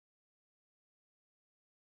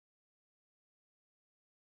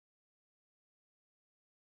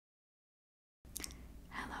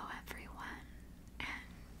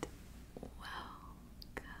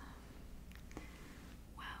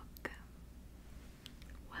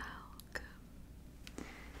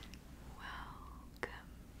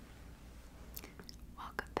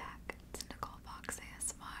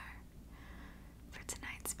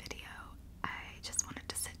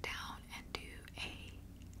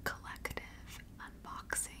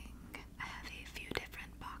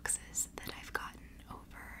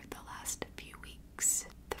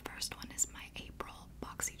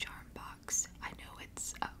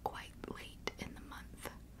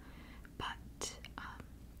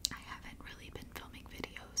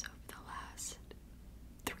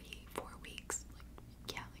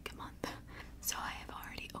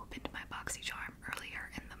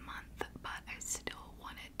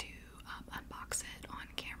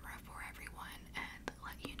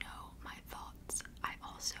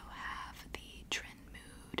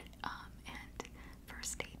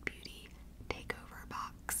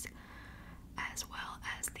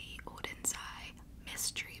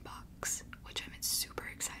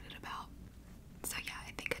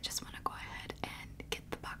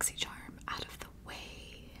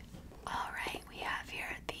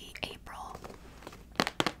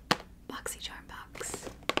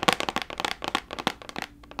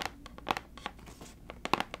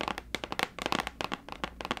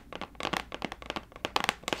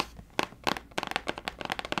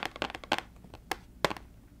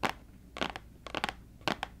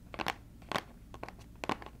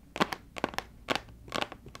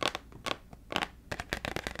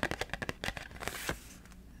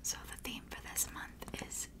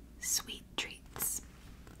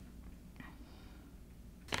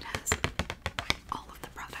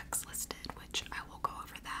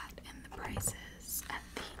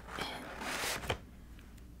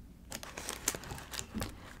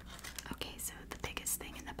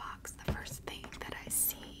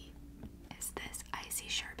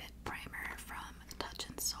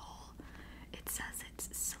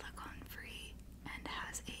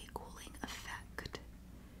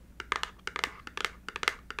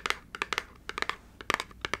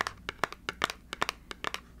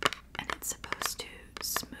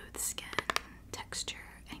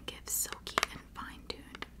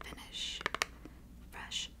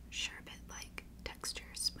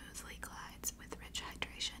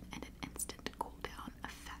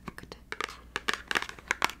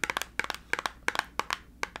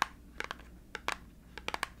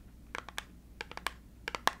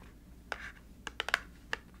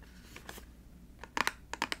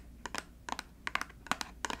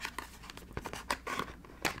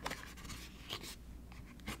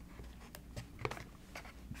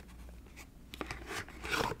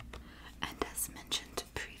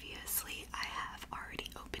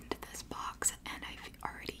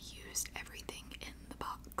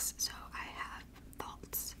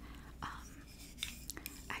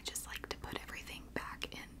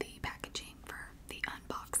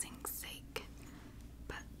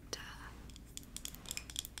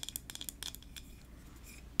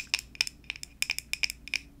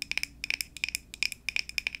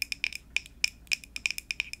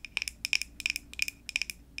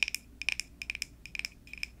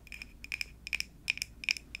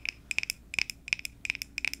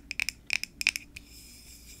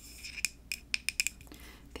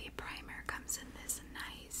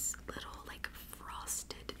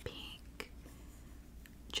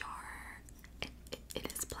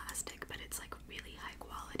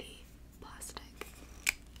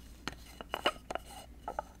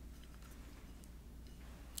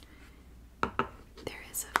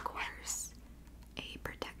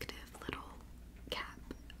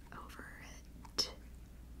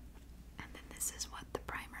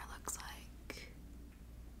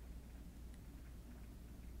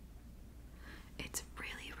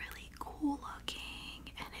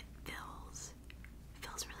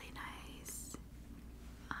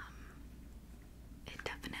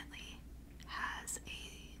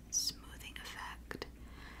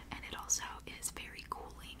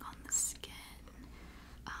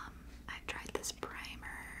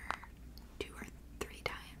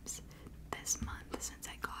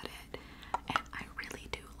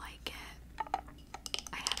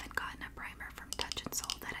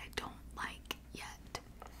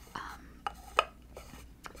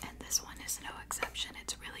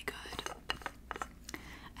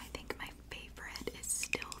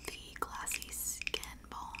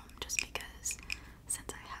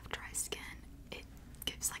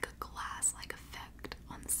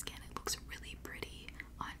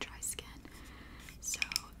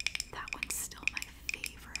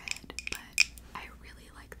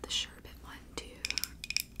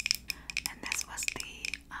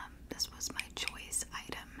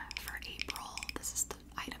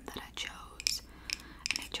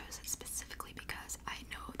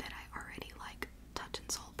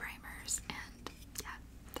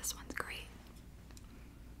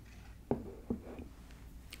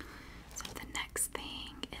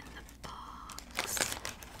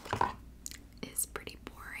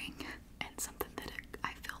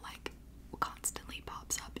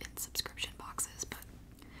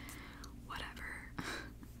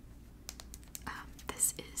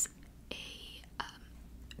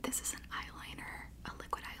This is an eyeliner, a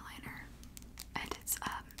liquid eyeliner, and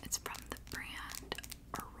it's from the brand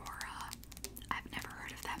Aurora. I've never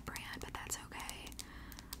heard of that brand, but that's okay.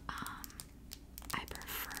 I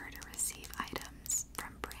prefer to receive items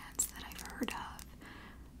from brands that I've heard of,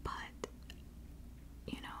 but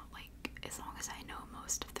you know, like, as long as I know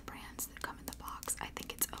most of the brands that come in the box, I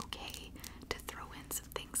think it's okay to throw in some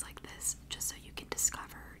things like this just so you can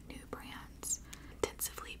discover new brands.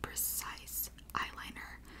 Intensively Precise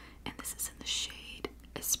eyeliner, and this is in the shade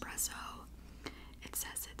Espresso. It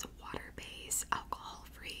says it's water-based,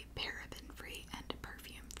 alcohol-free, paraben-free, and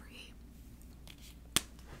perfume-free.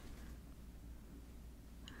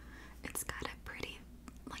 It's got a pretty,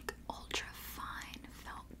 like, ultra-fine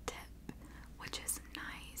felt tip, which is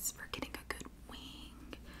nice for getting a good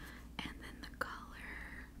wing. And then the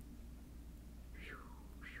color,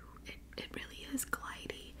 it really is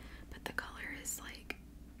glidey, but the color is like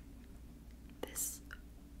this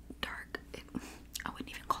dark, I wouldn't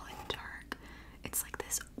even call it dark, it's like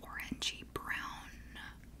this orangey brown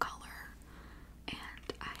color,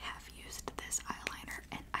 and I have used this eyeliner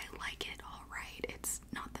and I like it alright. It's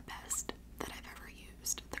not the best that I've ever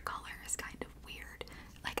used. The color is kind of weird,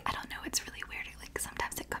 like, I don't know, it's really weird, like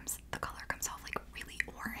sometimes the color comes off like really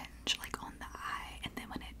orange, like on the eye, and then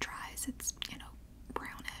when it dries it's, you know,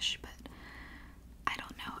 brownish, but I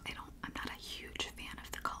don't know, I'm not a huge fan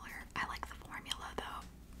of the color. I like the formula though,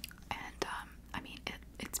 and I mean,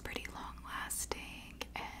 it's pretty long lasting,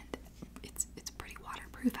 and it's pretty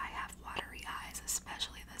waterproof. I have watery eyes,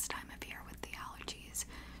 especially this time of year with the allergies,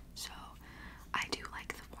 so I do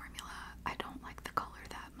like the formula. I don't like the color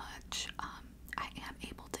that much. I am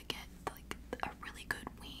able to get like a really good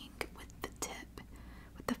wing with the tip,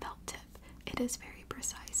 with the felt tip. It is very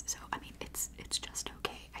precise, so I mean, it's just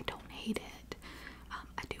okay. I don't hate it.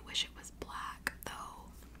 I do wish it was black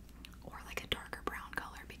though, or like a darker brown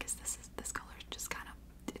color, because this color is just kind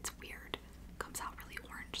of, it's weird. Comes out really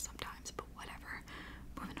orange sometimes, but whatever.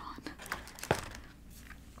 Moving on.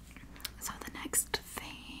 So the next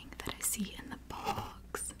thing that I see in the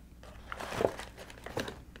box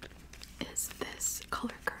is this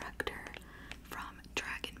color corrector from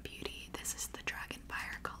Dragun Beauty. This is the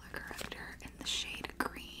Dragunfire color corrector in the shade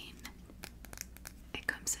green. It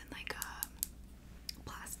comes in like a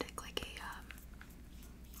plastic, like a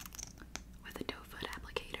with a doe foot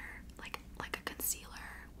applicator, like a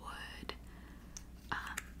concealer would.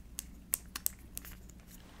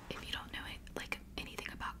 If you don't know it, like anything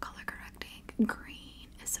about color correcting, green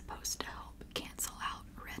is supposed to help cancel out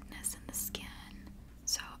redness in the skin.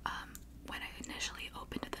 So when I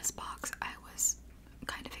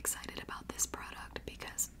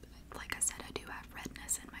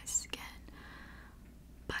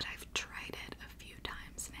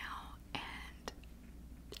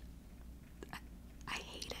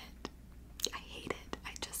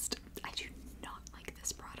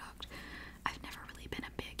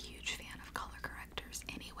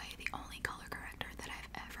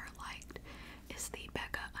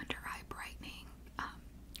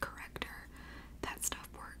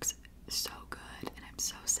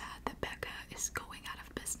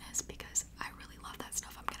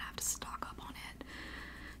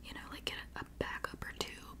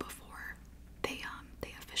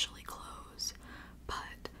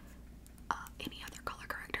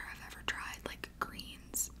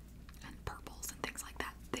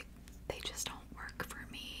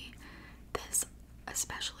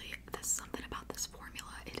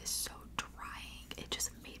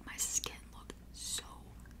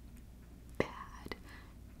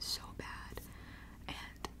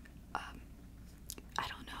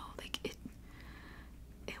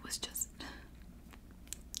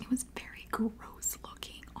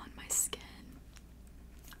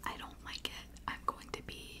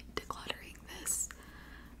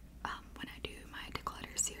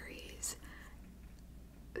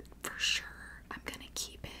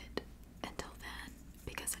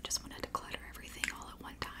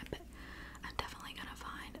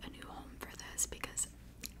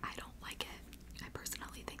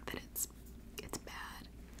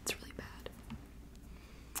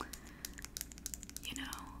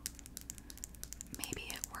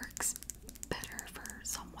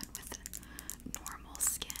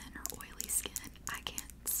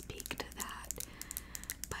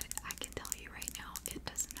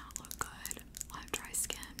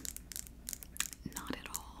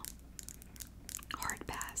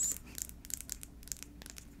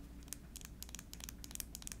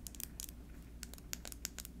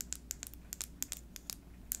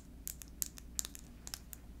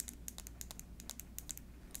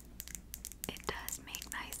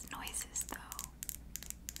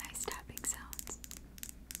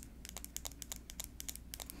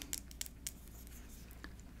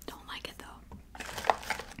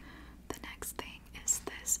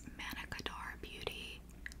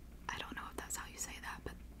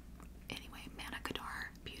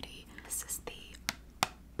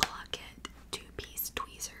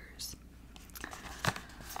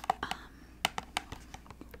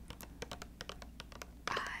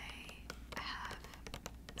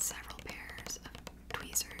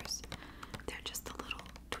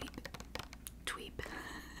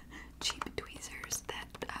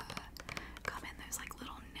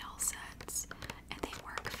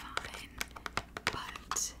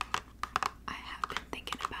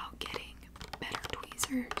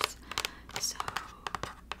tweezers. So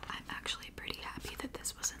I'm actually pretty happy that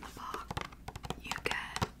this was in the box. You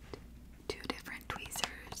get 2 different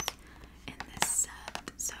tweezers in this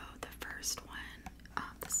set. So the first one,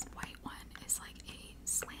 this white one, is like a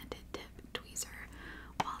slanted tip tweezer,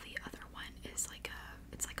 while the other one is like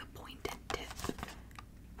a pointed tip.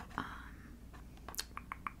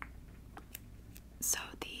 So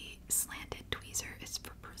the slanted tweezer is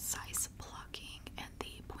for precise plucking, and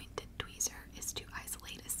the pointed tweezer is to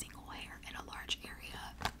isolate a single hair in a large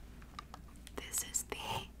area. This is the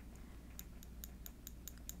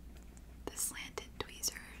slanted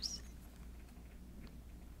tweezers.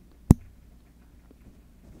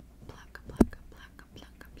 Pluck, pluck, pluck,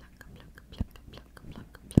 pluck, pluck, pluck, pluck, pluck,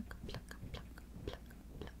 pluck, pluck,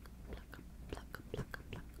 pluck, pluck, pluck, pluck,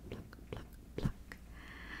 pluck, pluck, pluck.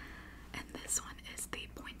 And this one is the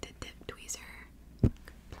pointed tip tweezer. Pluck,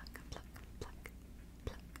 pluck, pluck, pluck,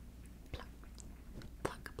 pluck, pluck,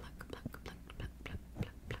 pluck, pluck, pluck, pluck, pluck,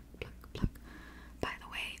 pluck, pluck, pluck, pluck. By the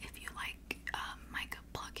way, if you like mic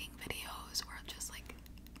plucking videos, or just like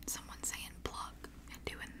someone saying pluck and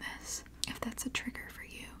doing this, if that's a trigger for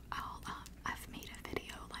you, I've made a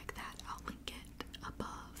video like that. I'll link it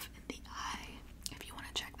above in the eye if you want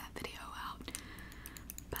to check that video out.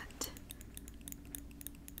 But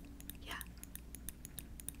yeah.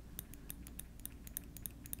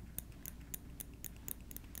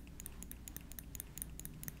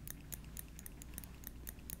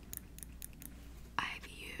 I've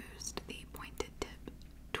used the pointed tip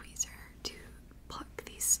tweezer to pluck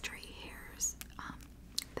these stray hairs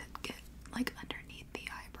that get like underneath the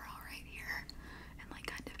eyebrow right here and like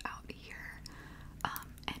kind of out here.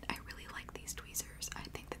 And I really like these tweezers. I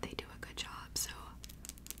think that they do a good job, so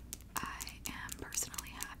I am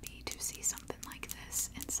personally happy to see something like this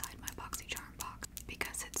inside my BoxyCharm box,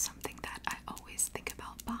 because it's something that I always think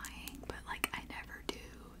about buying, but like I never do.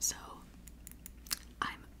 So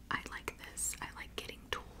I like this. I like getting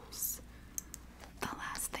tools. The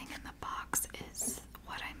last thing in the box is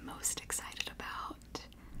what I'm most excited about.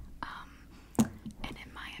 And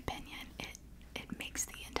in my opinion, it makes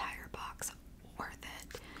the entire box worth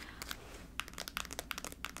it.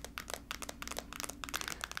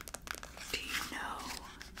 Do you know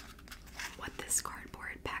what this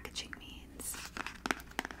cardboard packaging means?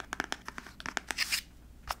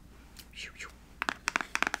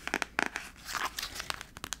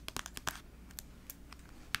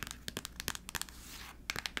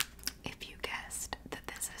 If you guessed that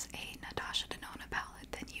this is a Natasha Denona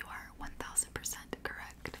palette, then you are 1000%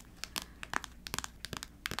 correct.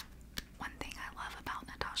 One thing I love about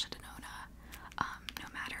Natasha Denona, no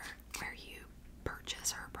matter where you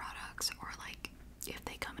purchase her products, or like if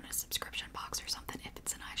they come in a subscription box or something, if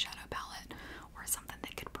it's an eyeshadow palette or something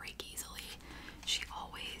that could break easily, she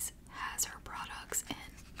always has her products in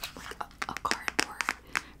like a cardboard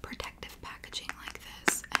protective packaging like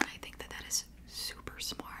this, and I think that that is super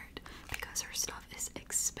smart, because her stuff is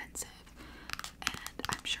expensive, and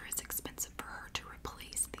I'm sure it's expensive for her to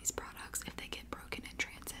replace these products if they get broken in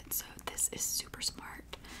transit. So this is super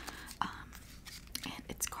smart, and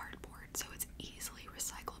it's cardboard, so it's easily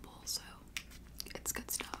recyclable, so it's good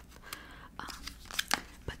stuff.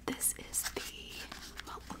 But this is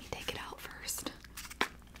well, let me take it out first.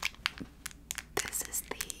 This is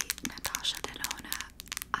the Natasha Denona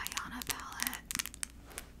Ayana palette.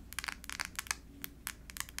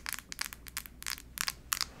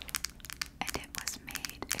 And it was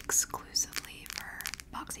made exclusively for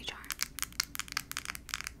BoxyCharm.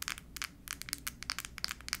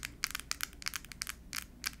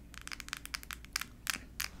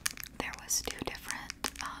 There was 2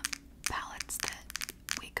 different palettes that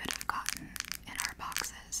we could have gotten in our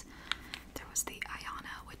boxes. There was the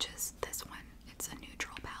Ayana, which is this one. It's a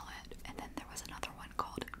neutral palette. And then there was another one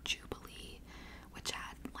called Jubilee, which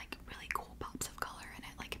had like really cool pops of color in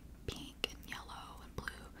it, like pink and yellow and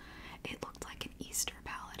blue. It looked like an Easter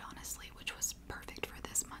palette, honestly, which was perfect for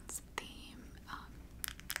this month's theme.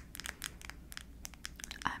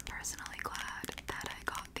 I'm personally glad that I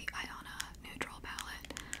got the Ayana neutral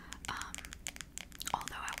palette,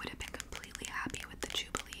 although I would have been completely happy with the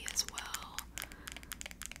Jubilee as well.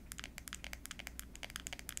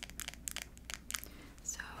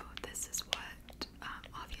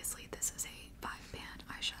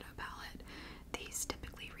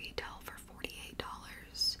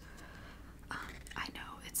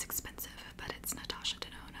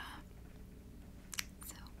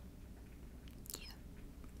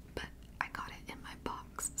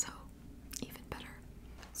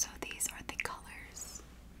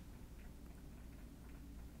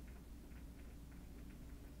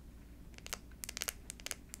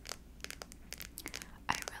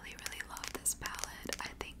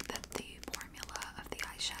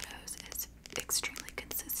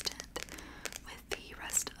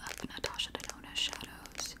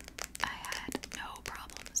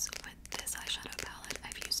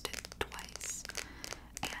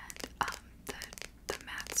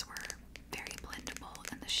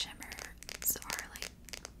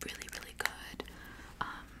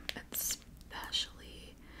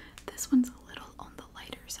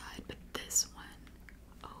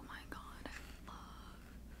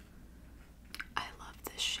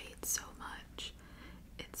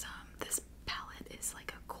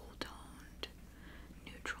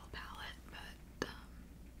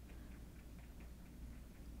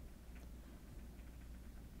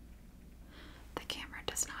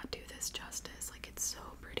 does not do this justice. Like, it's so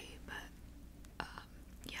pretty, but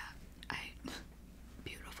yeah,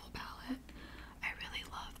 beautiful palette. I really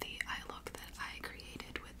love the eye look that I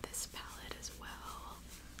created with this palette as well.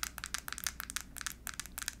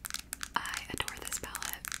 I adore this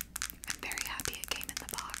palette. I'm very happy it came in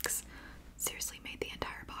the box. Seriously made the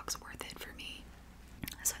entire box worth it for me.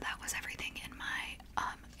 So that was everything in my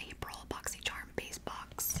April BoxyCharm base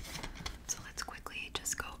box. So let's quickly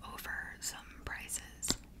just go over some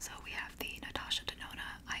prices. So we have the Natasha, Denona,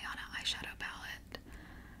 Ayana,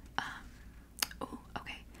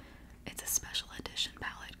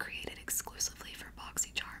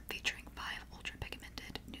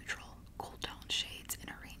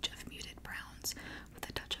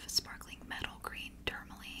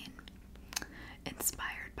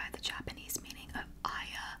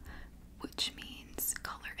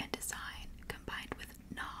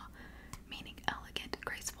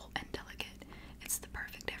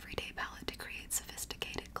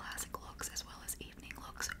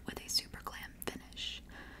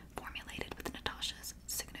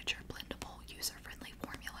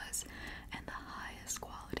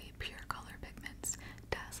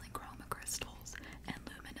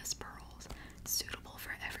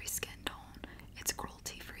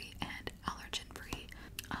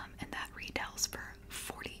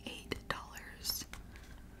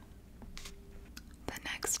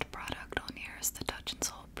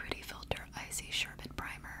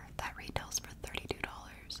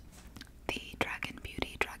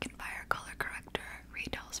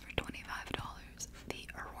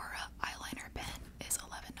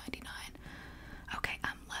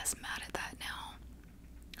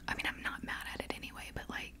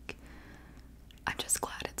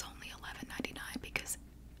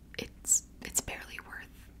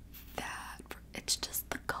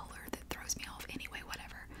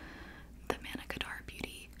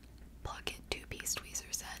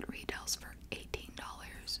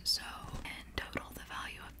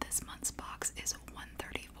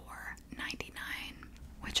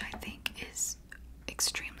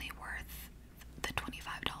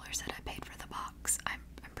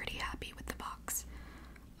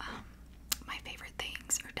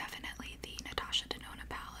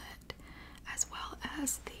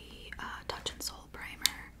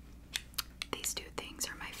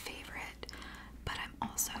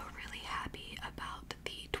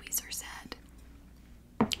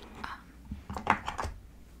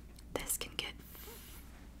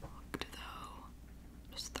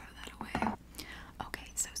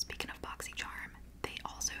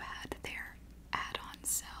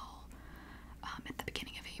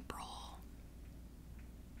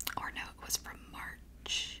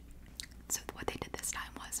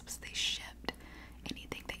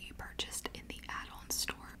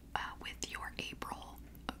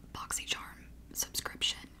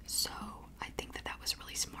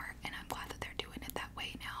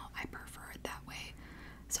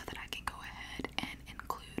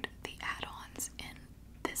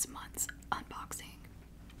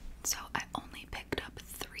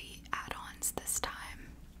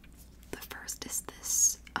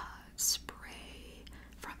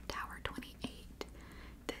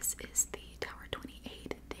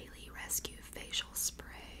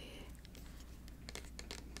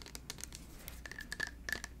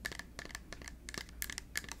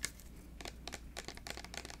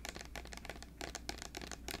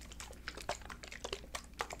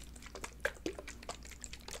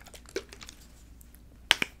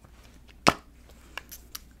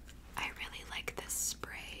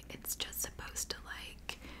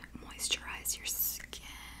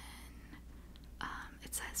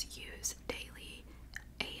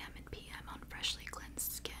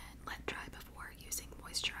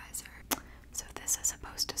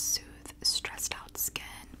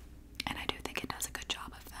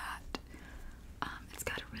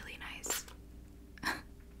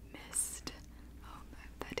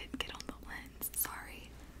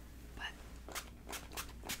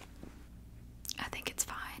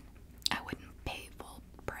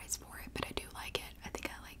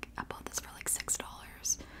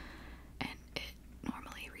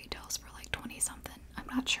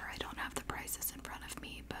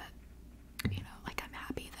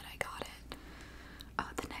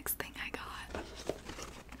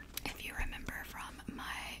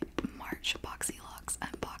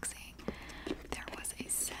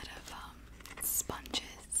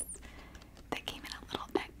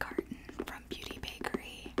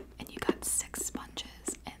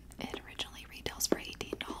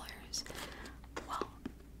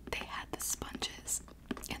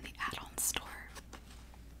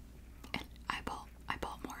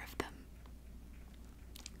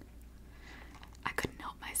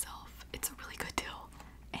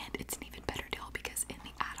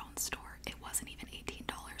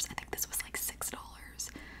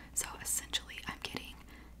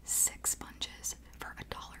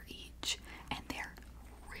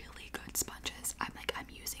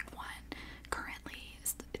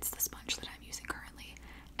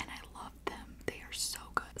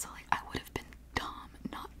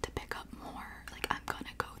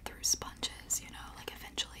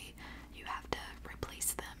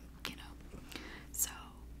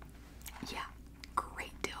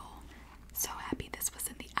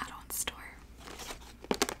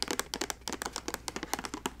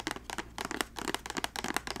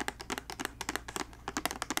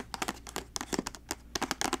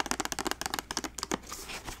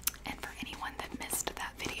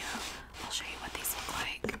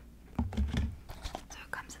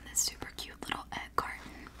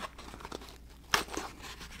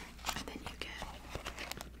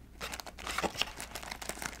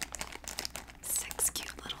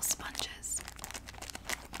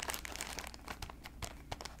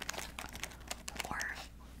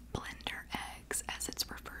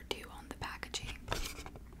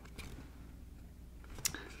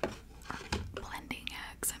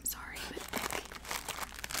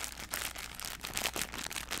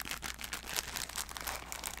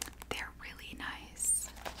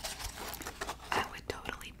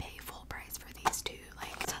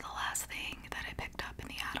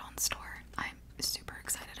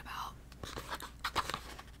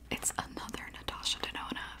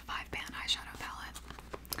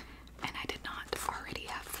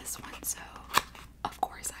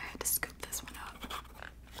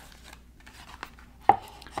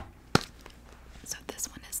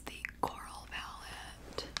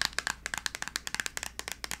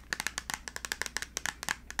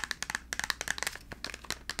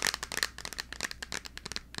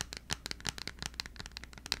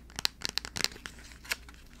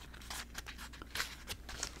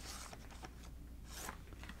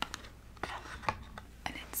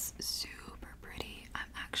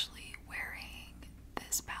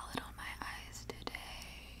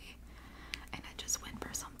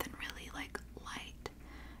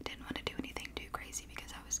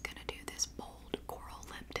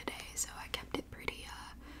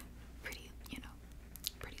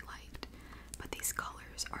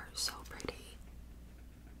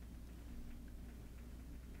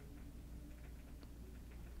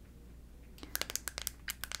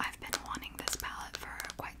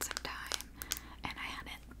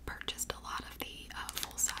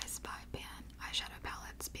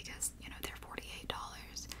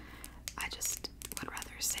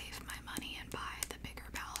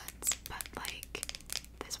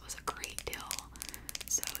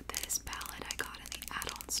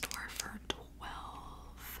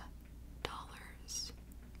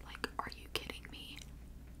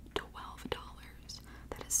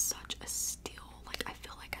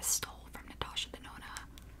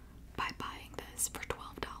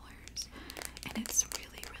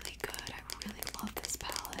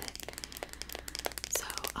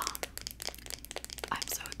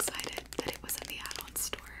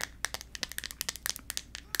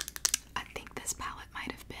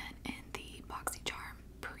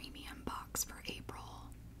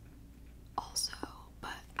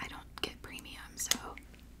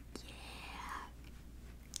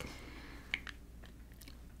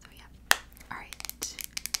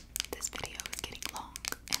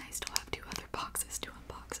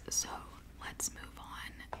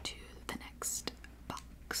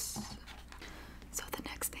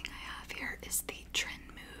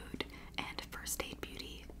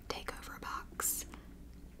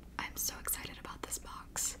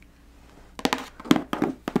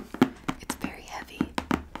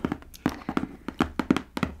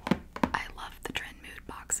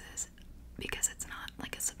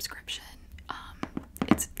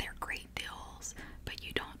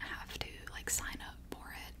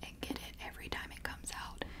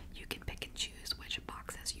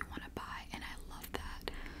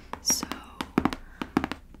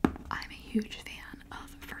 huge fan of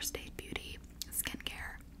First Aid Beauty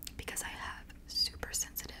skincare because I have super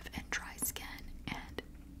sensitive and dry skin, and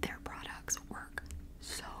their products work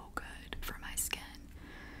so good for my skin.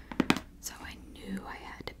 So I knew I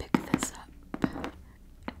had to pick this up.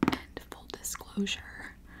 And full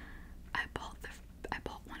disclosure, I bought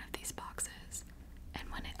one of these boxes, and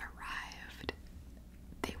when it arrived,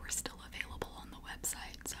 they were still available on the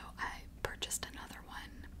website, so I purchased another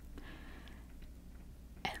one.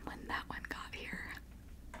 And when that one got here,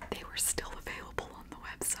 they were still available on the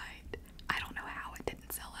website. I don't know how it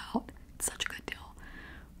didn't sell out. It's such a good deal.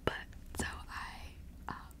 But so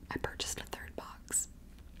I purchased a third box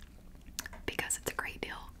because it's a great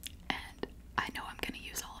deal, and I know I'm going to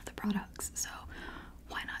use all of the products, so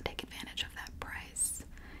why not take advantage of that price?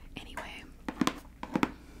 Anyway,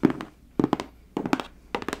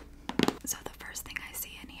 so the first thing I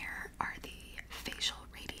see in here are the facial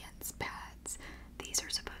radiance pads. These are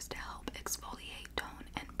supposed to help exfoliate, tone,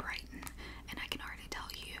 and brighten, and I can already tell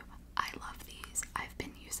you I love these. I've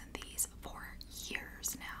been using these for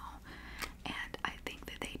years now, and I think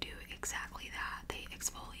that they do exactly that. They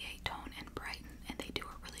exfoliate, tone, and brighten, and they do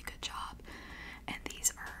a really good job. And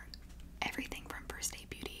these are everything from First Aid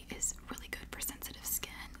Beauty is really good for sensitive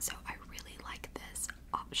skin, so I really like this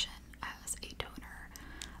option as a toner.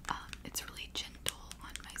 It's really gentle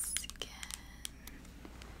on my skin.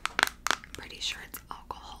 I'm pretty sure it's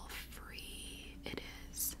alcohol free. It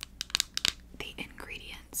is. The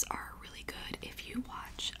ingredients are really good. If you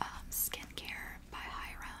watch Skincare by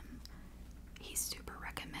Hiram, he super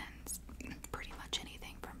recommends pretty much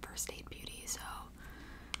anything from First Aid Beauty, so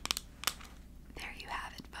there you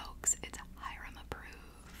have it, folks. It's Hiram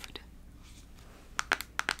approved.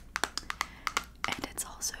 And it's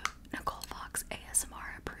also Nicole Fox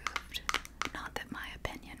ASMR approved. Not that my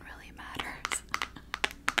opinion really matters.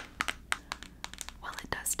 Well,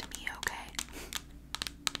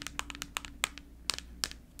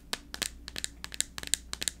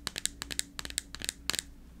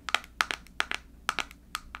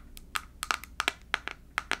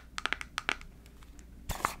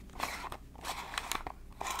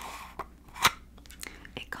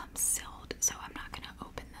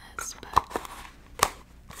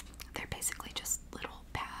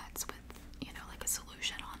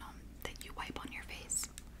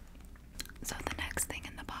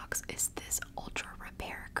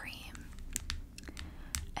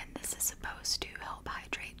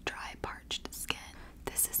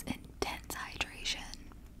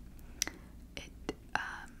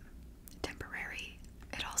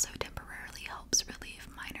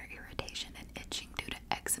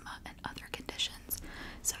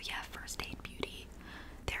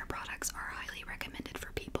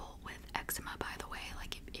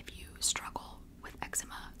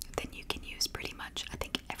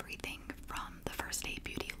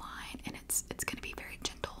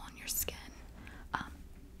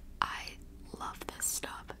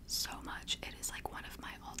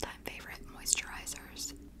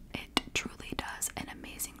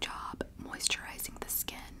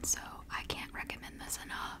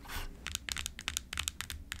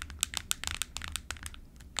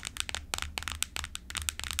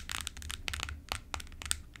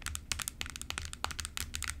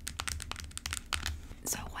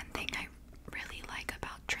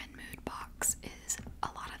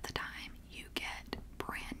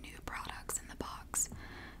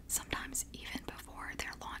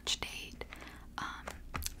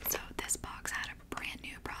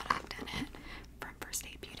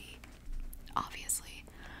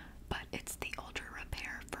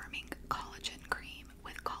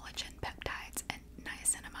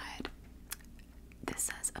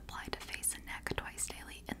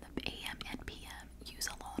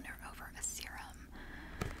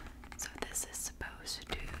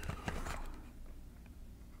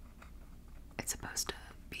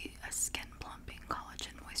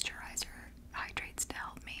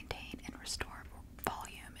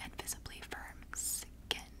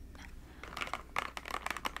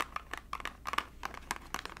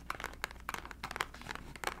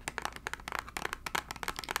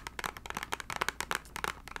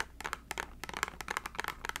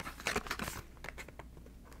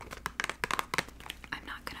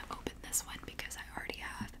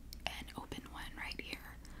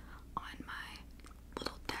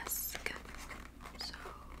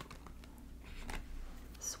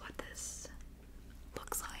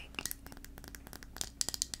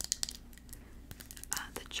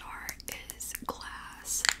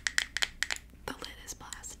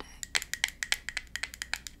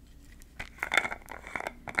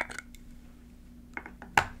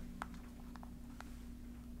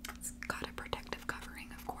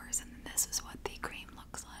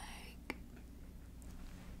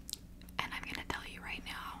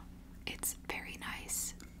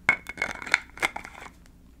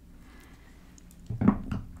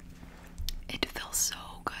 feels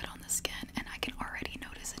so good on the skin, and I can already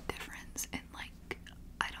notice a difference in, like,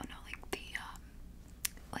 I don't know, like the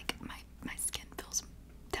like my skin feels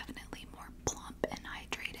definitely more plump and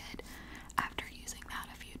hydrated after using that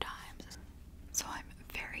a few times. So I'm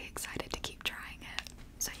very excited to keep trying it.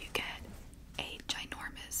 So you get a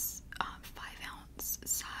ginormous 5-ounce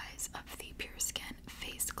size of the Pure Skin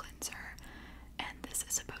face cleanser, and this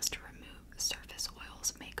is supposed to remove surface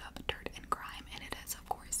oils, makeup, dirt, and grime, and it is of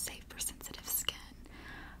course safe for sensitive skin.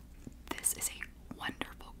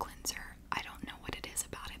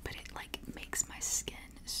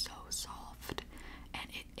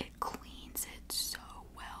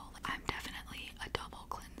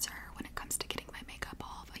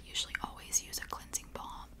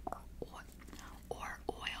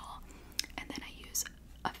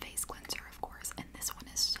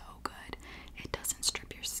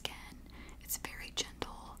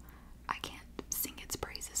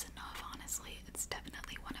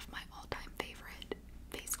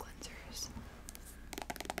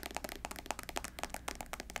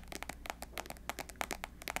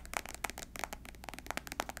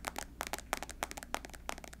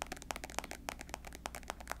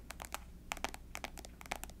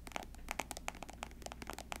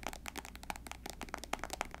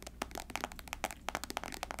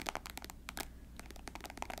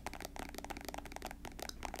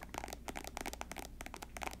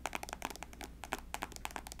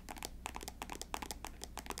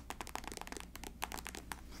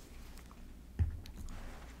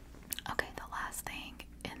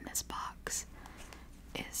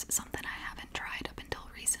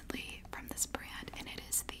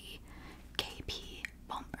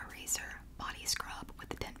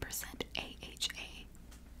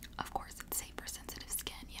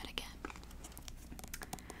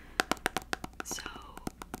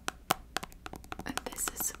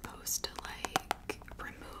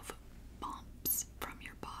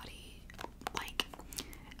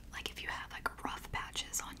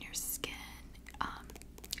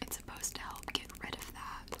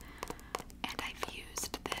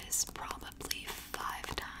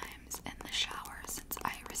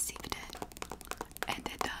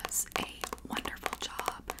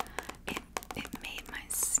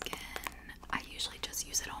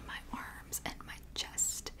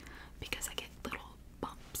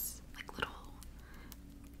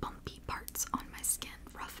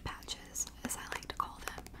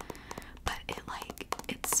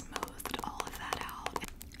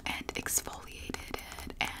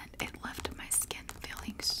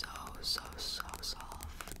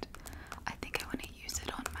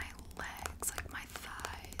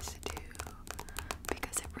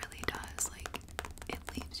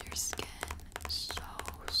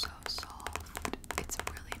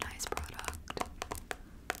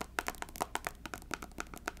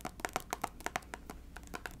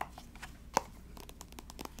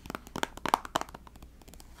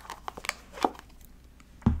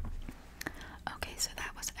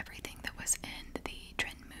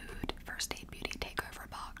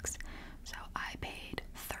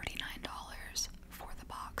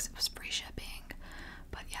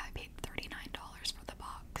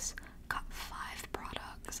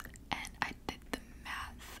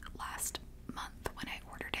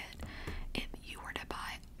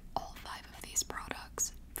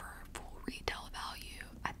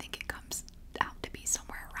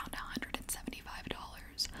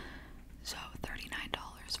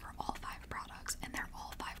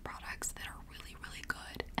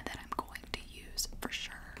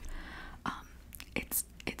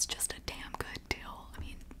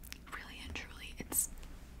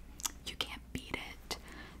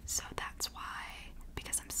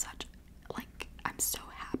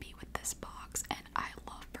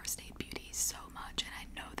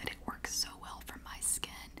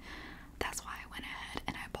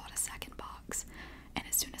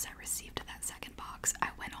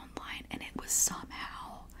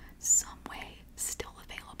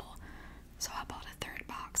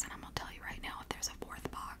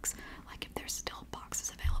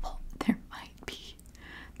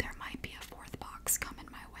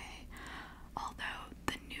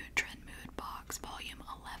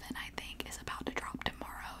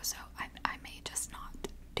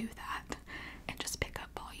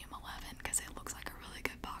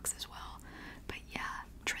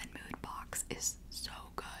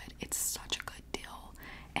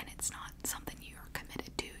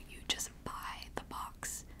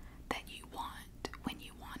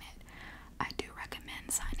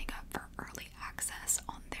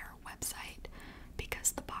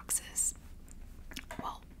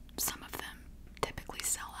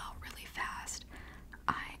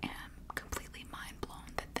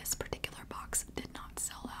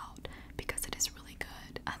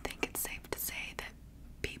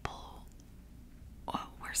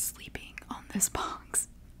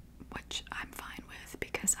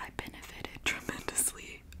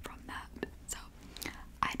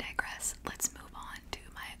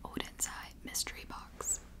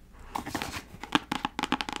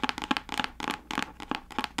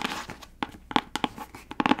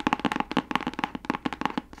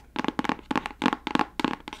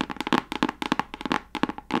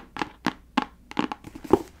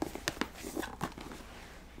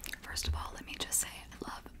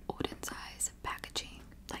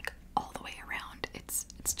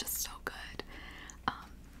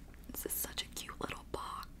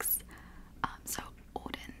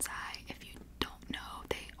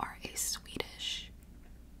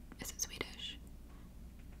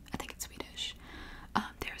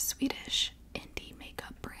 Swedish indie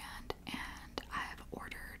makeup brand, and I've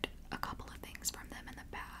ordered a couple of things from them in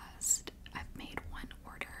the past. I've made one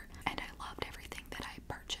order, and I loved everything that I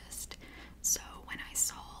purchased. So when I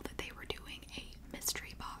saw that they were doing a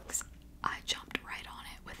mystery box, I jumped right on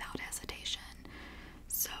it without hesitation.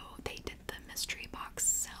 So they did the mystery box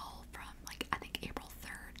sale from like I think April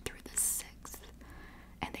 3rd through the 6th,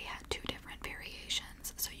 and they had 2 different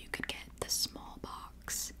variations. So you could get the small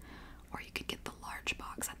box or you could get the large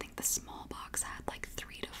box. I think the small box had like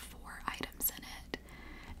 3 to 4 items in it,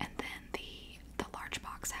 and then the large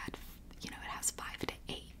box had, you know, it has 5 to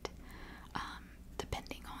 8,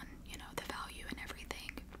 depending on, you know, the value and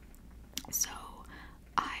everything. So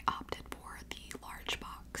I opted for the large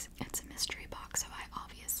box. It's a mystery box, so I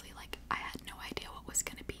obviously, like, I had no idea what was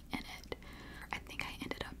going to be in it. I think I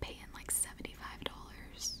ended up paying like $75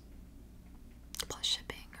 plus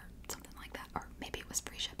shipping or something like that, or maybe it was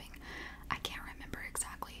free shipping. I can't remember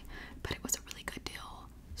exactly, but it was a really good deal.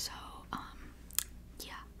 So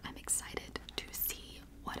yeah, I'm excited to see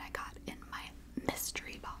what I got in my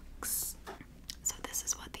mystery box. So this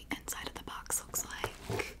is what the inside of the box looks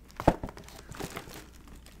like.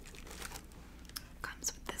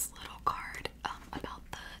 Comes with this little card about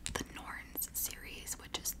the Norns series,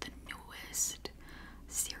 which is the newest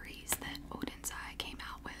series that Oden's Eye came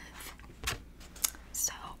out with.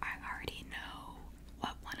 So I already know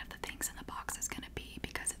what one of the things in the box is going to be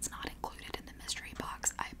because it's not included in the mystery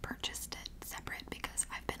box. I purchased it separate because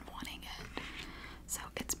I've been wanting it. So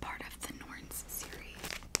it's part of the Norns series.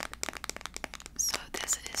 So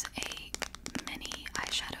this is a mini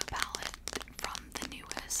eyeshadow palette from the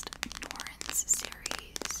newest Norns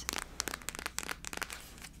series.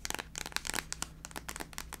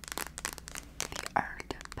 The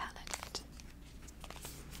Art palette.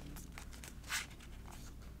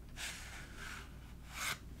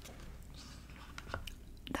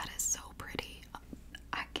 That is so pretty.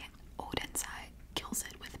 I can't. Oden's Eye kills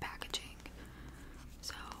it with packaging.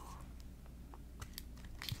 So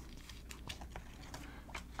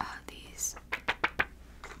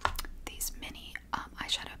these mini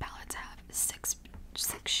eyeshadow palettes have six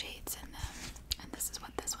shades in them, and this is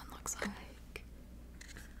what this one looks like.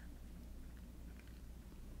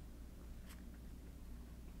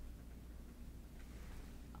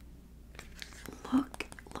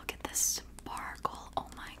 Look at this sparkle. Oh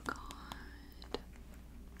my god.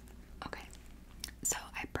 Okay, so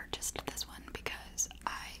I purchased this one because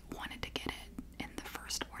I wanted to get it in the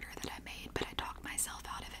first order that I made, but I talked myself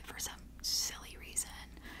out of it for some silly reason.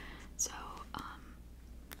 So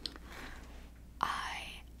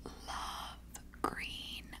I love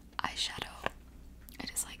green eyeshadow.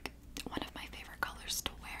 It is like one of my favorite colors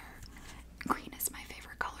to wear. Green is my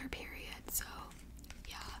favorite color, period. So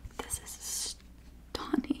yeah, this is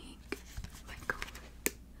stunning. Oh my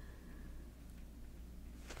god.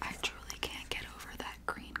 I truly can't get over that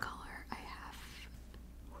green color. I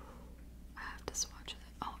have to swatch it.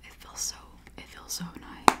 Oh, it feels so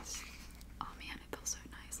nice. Oh man, it feels so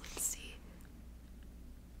nice. Let's see.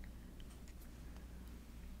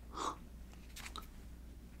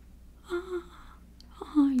 Oh,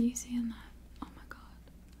 are you seeing that? Oh my god.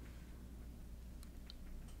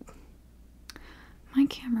 My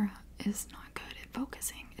camera is not good at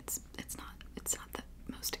focusing. It's not the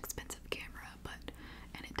most expensive camera,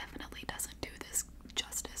 and it definitely doesn't do this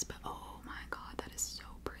justice, but oh my god, that is so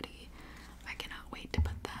pretty. I cannot wait to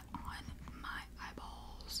put that on my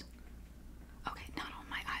eyeballs. Okay, not on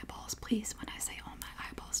my eyeballs. Please, when I say on my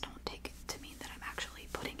eyeballs, don't take it to mean that I'm actually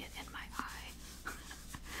putting it in my eye.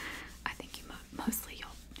 I think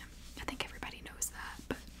I think everybody knows that,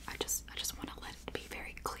 but I just want to let it be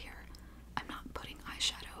very clear. I'm not putting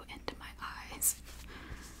eyeshadow into my eyes,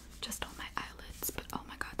 just on my eyelids. But oh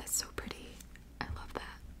my god, that's so pretty. I love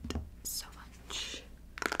that so much.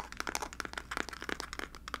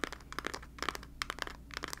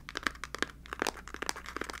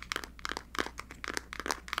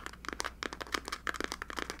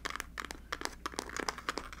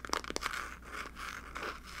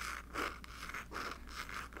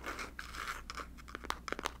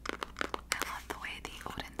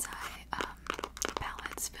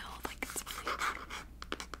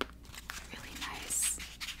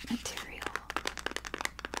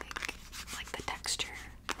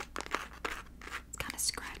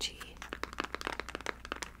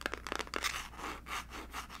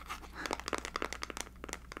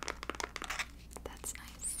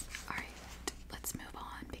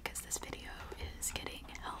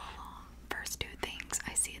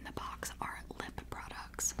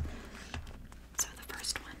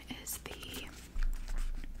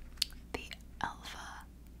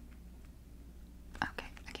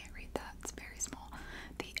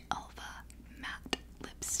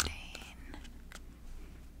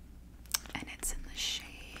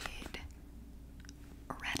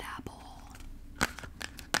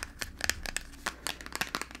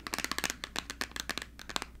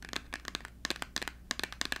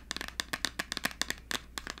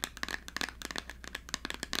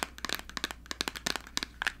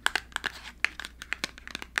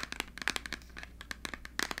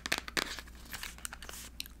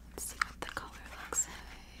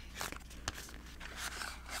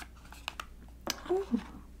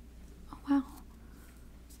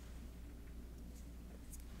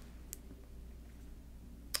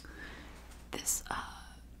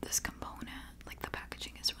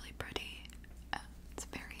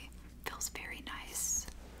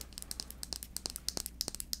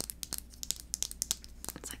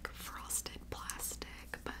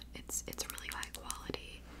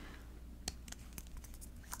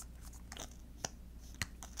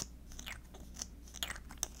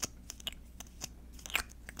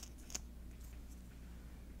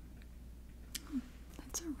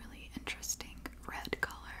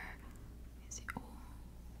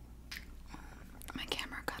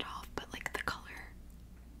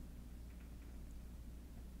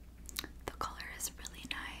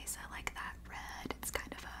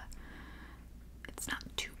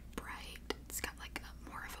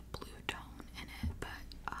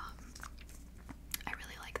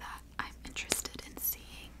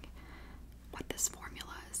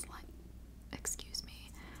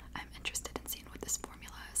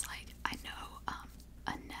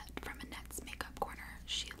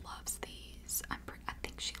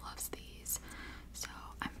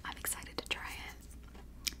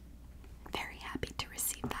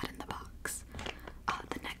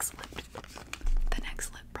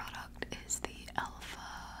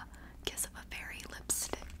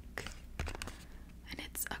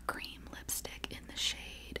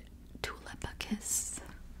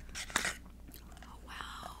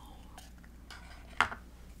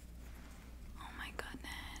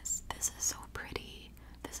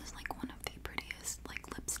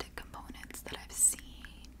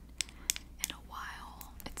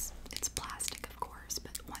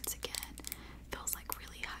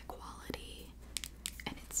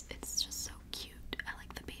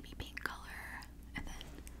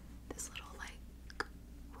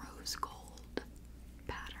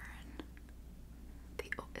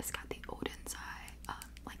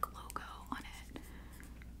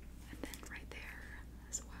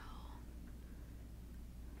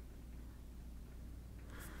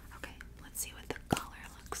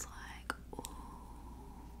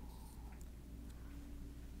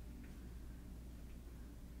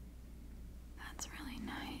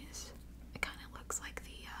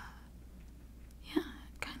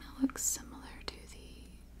 looks similar to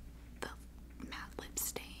the matte lip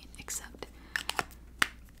stain, except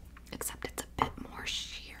it's a bit more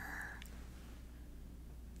sheer.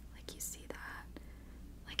 Like, you see that?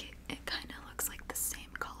 Like, it kind of looks like the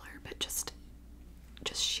same color, but just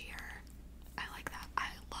sheer. I like that. I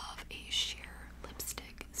love a sheer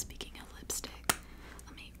lipstick. Speaking of lipstick,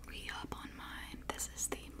 let me re-up on mine. This is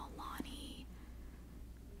the Milani.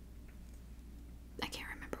 I can't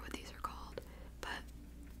remember what these are called, but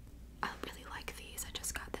I really like these. I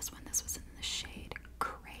just got this one. This was in the shade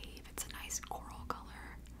Crave. It's a nice coral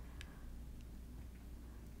color.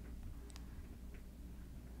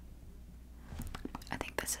 I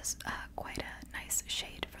think this is quite a nice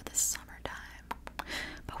shade for the summertime.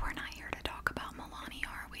 But we're not here to talk about Milani,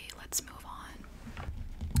 are we? Let's move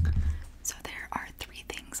on. So there are 3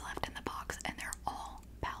 things left in the box, and they're all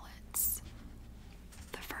palettes.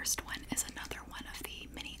 The first one is another one of the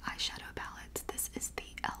mini eyeshadow palettes. This is the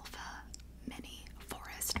Elfa Mini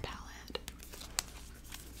Forest palette.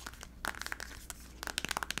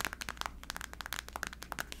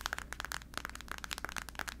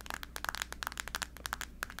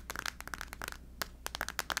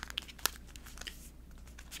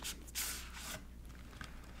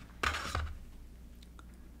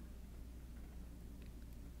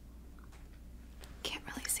 Can't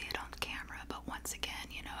really see it on camera, but once again,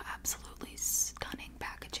 you know, absolutely stunning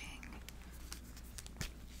packaging.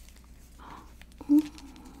 Ooh.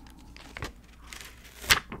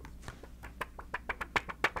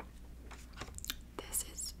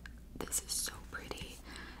 This is so pretty.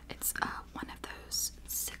 It's one of those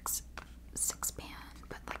six pan,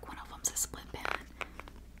 but like one of them's a split pan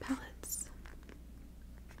palettes.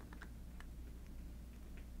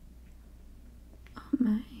 Oh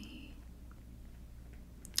my.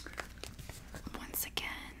 Once again,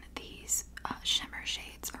 these shimmer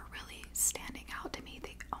shades are really standing out to me.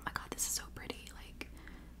 Oh my god, this is so pretty. Like,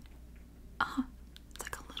 it's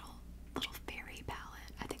like a little fairy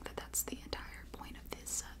palette. I think that's the entire point of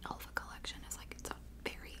this Elfa collection. Is like, it's a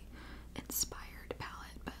very inspired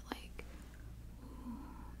palette, but like, ooh,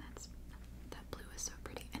 that blue is so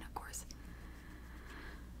pretty. And of course,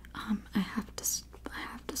 I have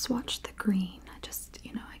to swatch the green. I just,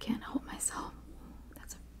 you know, I can't help myself.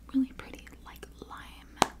 That's a really pretty, like,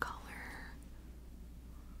 lime color.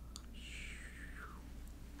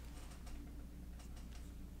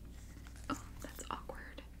 Oh, that's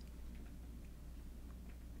awkward.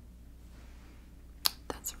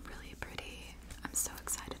 That's really pretty. I'm so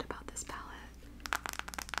excited about this palette.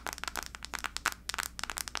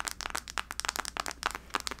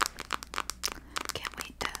 Can't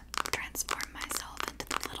wait to transform myself into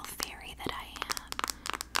the little fairy that I am.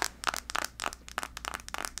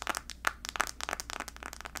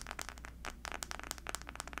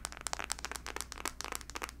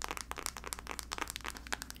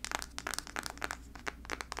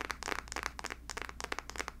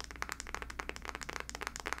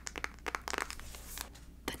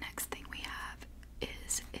 The next thing we have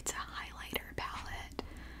is, it's a highlighter palette.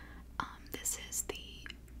 This is the,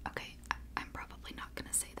 okay, I'm probably not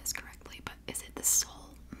gonna say this correctly, but is it the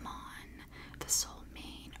Solmon, the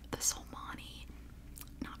Solmane, the Solmani?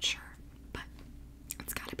 Not sure, but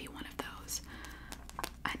it's gotta be one of those.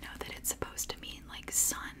 I know that it's supposed to mean like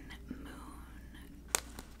sun, moon.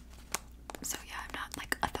 So yeah, I'm not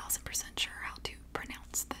like 1000% sure how to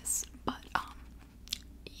pronounce this, but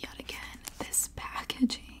yet again, this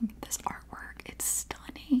packaging, this artwork, it's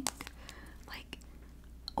stunning. Like,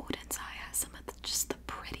 Oden's Eye has some of just the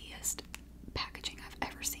prettiest packaging I've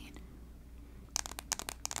ever seen.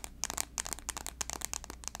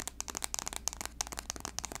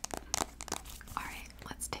 Alright,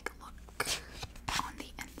 let's take a look on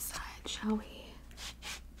the inside, shall we?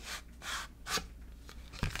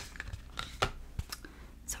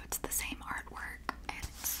 So it's the same artwork, and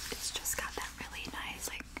it's just got that really nice,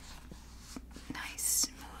 like, nice,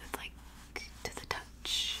 smooth, like, to the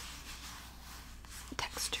touch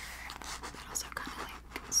texture, but also kind of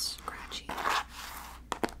like scratchy.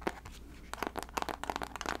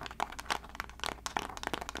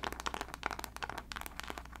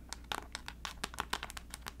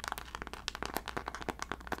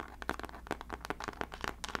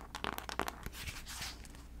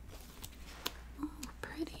 Oh,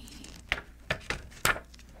 pretty.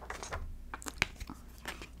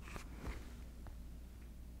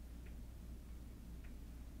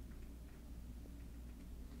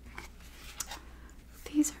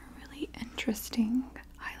 These are really interesting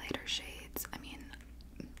highlighter shades. I mean,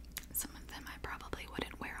 some of them I probably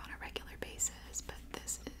wouldn't wear on a regular basis, but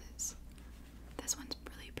this one's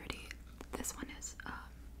really pretty. This one is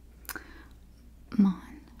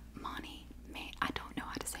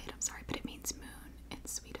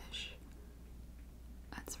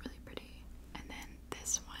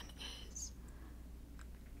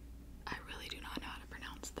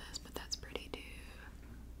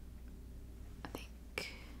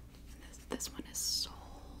this one is Soul.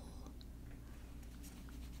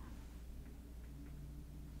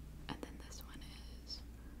 And then this one is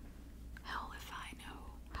Hell if I know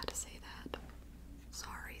how to say that.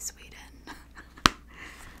 Sorry, Sweden.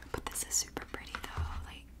 But this is